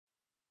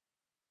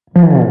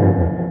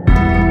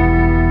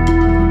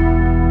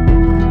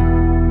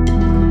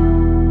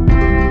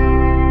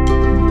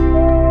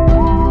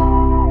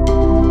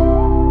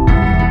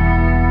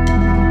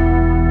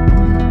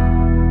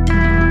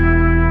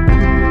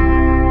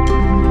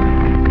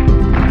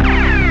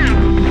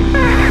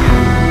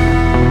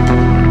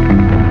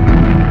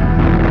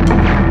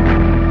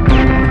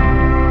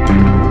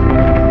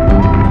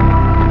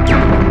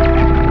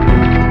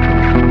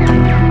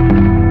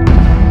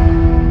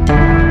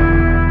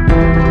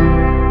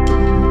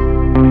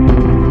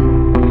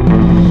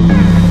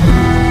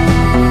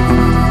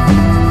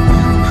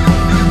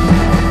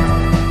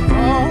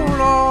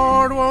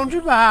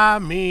Buy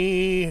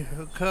me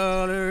a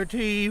color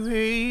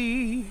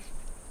TV.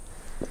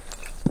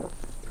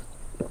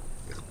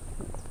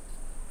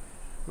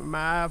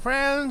 My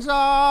friends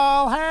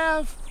all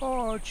have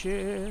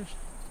Porsches.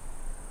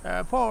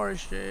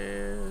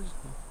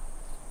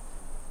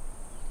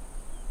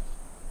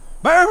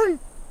 Bourbon!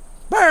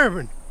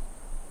 Bourbon!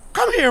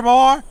 Come here,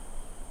 boy!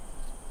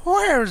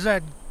 Where's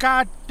that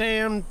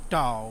goddamn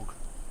dog?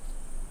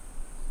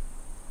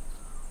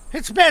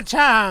 It's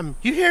bedtime,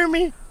 you hear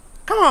me?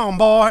 Come on,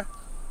 boy!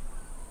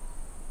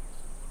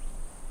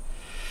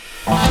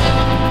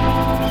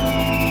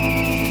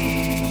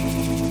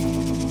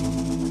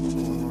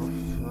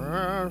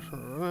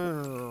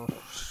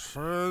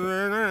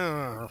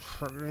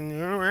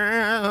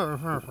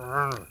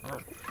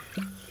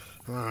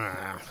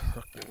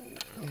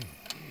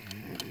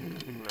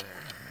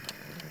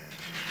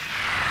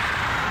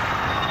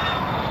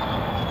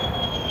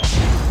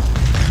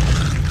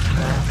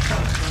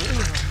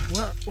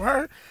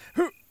 What?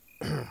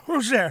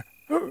 Who's there?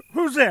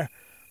 Who's there?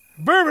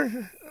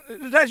 Bourbon?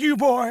 Is that you,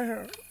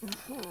 boy?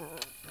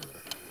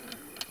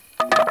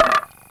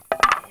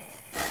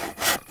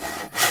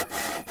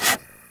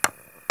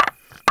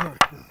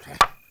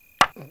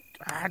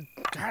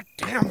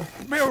 Goddamn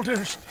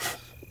builders!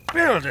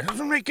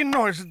 Builders making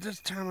noise at this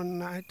time of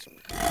night.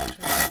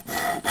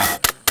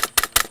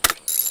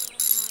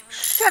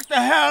 Shut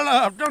the hell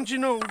up! Don't you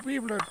know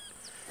people are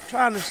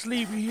trying to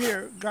sleep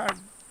here?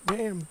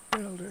 Goddamn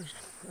builders.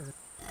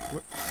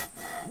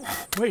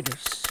 Wait a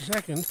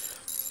second.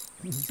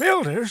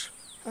 Builders?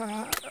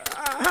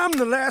 I'm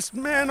the last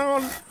man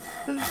on...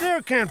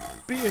 There can't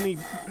be any...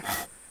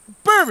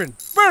 Bourbon!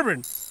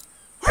 Bourbon!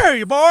 Where are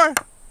you, boy?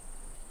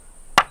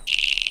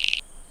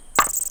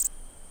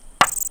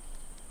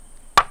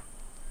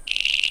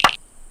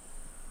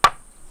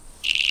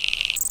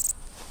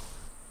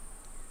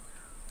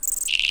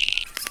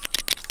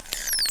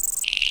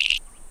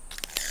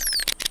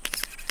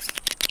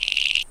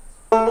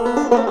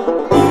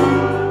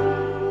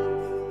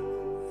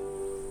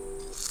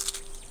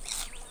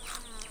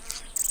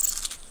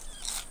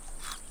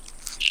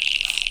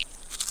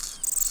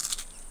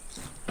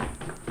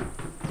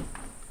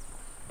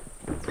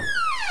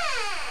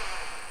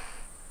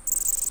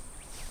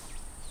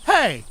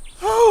 Hey,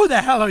 who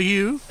the hell are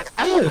you?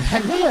 Oh,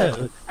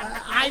 hello.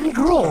 I'm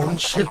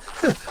Graunch.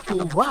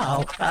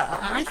 Wow,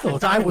 I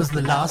thought I was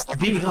the last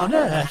being on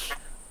Earth.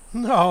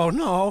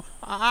 No,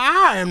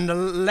 I am the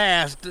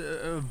last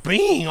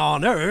being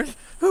on Earth.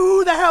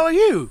 Who the hell are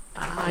you?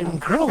 I'm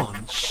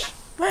Graunch.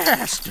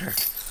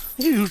 Bastard!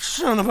 You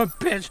son of a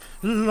bitch,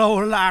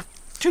 low-life,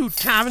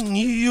 two-timing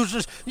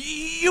useless.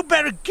 You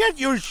better get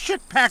your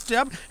shit packed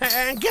up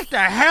and get the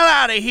hell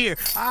out of here.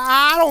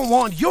 I don't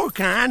want your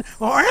kind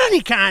or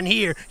any kind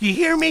here. You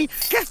hear me?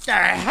 Get the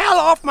hell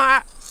off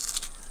my...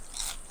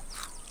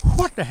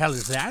 What the hell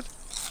is that?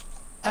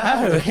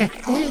 Oh,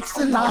 it's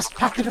the last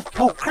packet of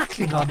pork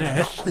crackling on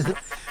Earth.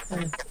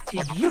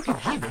 You can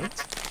have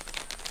it.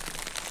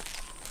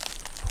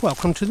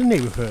 Welcome to the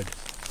neighborhood.